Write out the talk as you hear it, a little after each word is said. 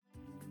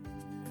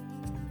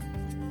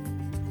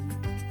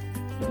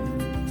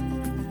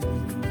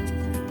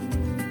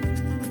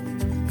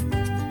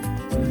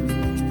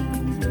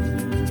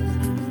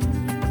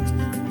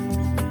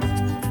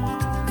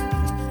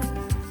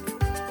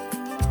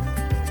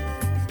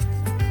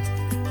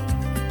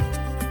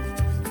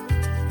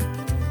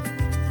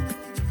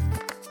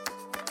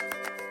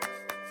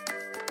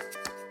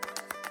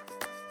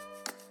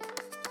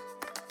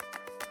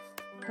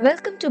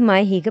Welcome to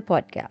My Higa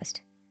podcast,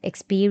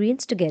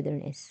 Experience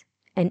Togetherness,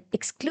 an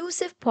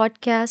exclusive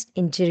podcast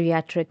in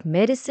geriatric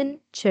medicine,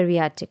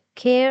 geriatric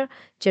care,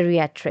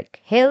 geriatric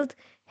health,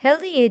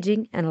 healthy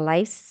aging, and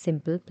life's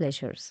simple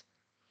pleasures.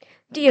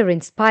 Dear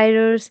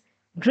inspirers,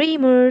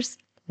 dreamers,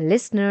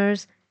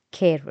 listeners,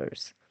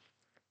 carers,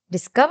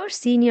 discover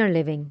senior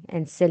living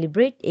and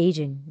celebrate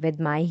aging with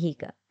My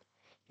Higa.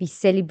 We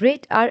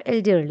celebrate our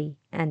elderly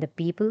and the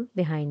people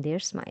behind their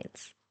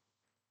smiles.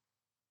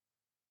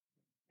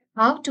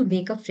 How to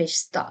make a fresh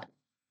start.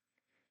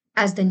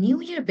 As the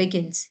new year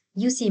begins,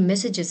 you see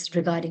messages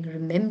regarding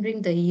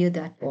remembering the year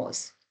that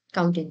was,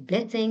 counting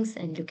blessings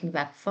and looking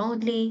back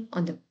fondly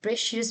on the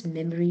precious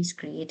memories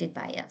created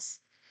by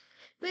us.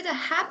 With a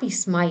happy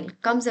smile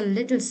comes a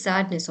little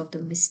sadness of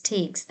the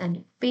mistakes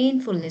and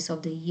painfulness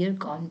of the year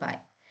gone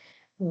by.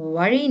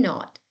 Worry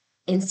not.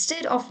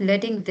 Instead of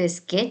letting this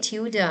get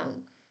you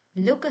down,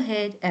 look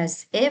ahead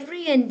as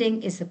every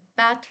ending is a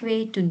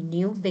pathway to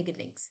new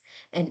beginnings,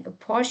 an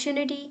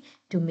opportunity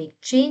to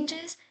make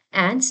changes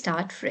and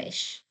start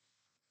fresh.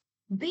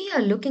 We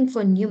are looking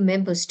for new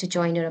members to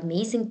join our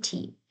amazing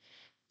team.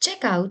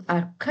 Check out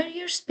our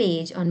careers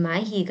page on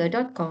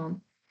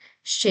myhiga.com.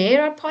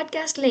 Share our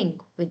podcast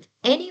link with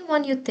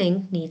anyone you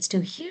think needs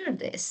to hear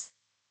this.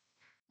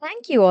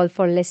 Thank you all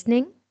for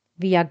listening.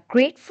 We are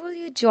grateful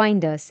you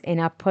joined us in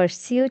our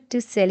pursuit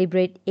to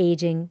celebrate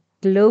aging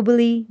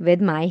globally with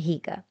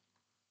MyHiga.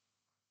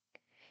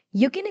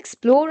 You can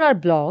explore our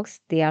blogs,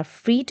 they are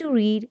free to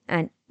read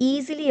and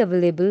easily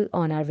available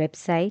on our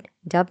website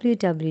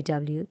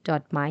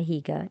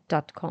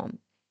www.myhiga.com.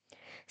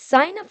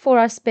 Sign up for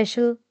our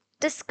special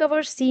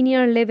Discover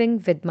Senior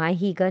Living with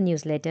MyHiga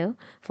newsletter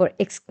for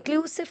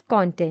exclusive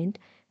content,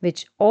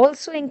 which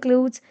also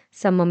includes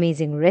some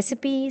amazing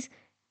recipes,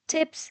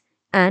 tips,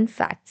 and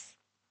facts.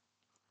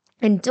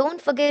 And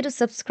don't forget to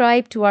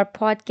subscribe to our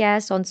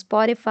podcast on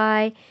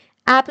Spotify,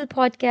 Apple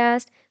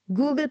Podcast,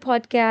 Google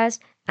Podcast,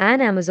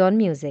 and Amazon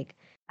Music.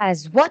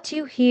 As what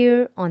you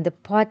hear on the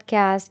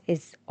podcast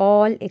is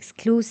all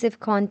exclusive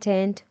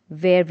content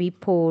where we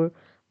pour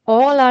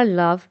all our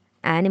love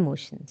and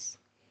emotions.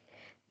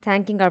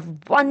 Thanking our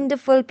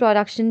wonderful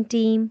production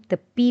team, the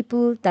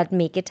people that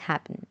make it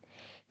happen.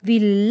 We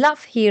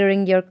love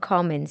hearing your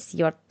comments,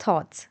 your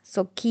thoughts,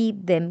 so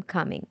keep them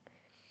coming.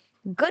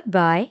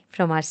 Goodbye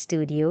from our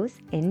studios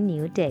in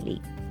New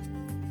Delhi.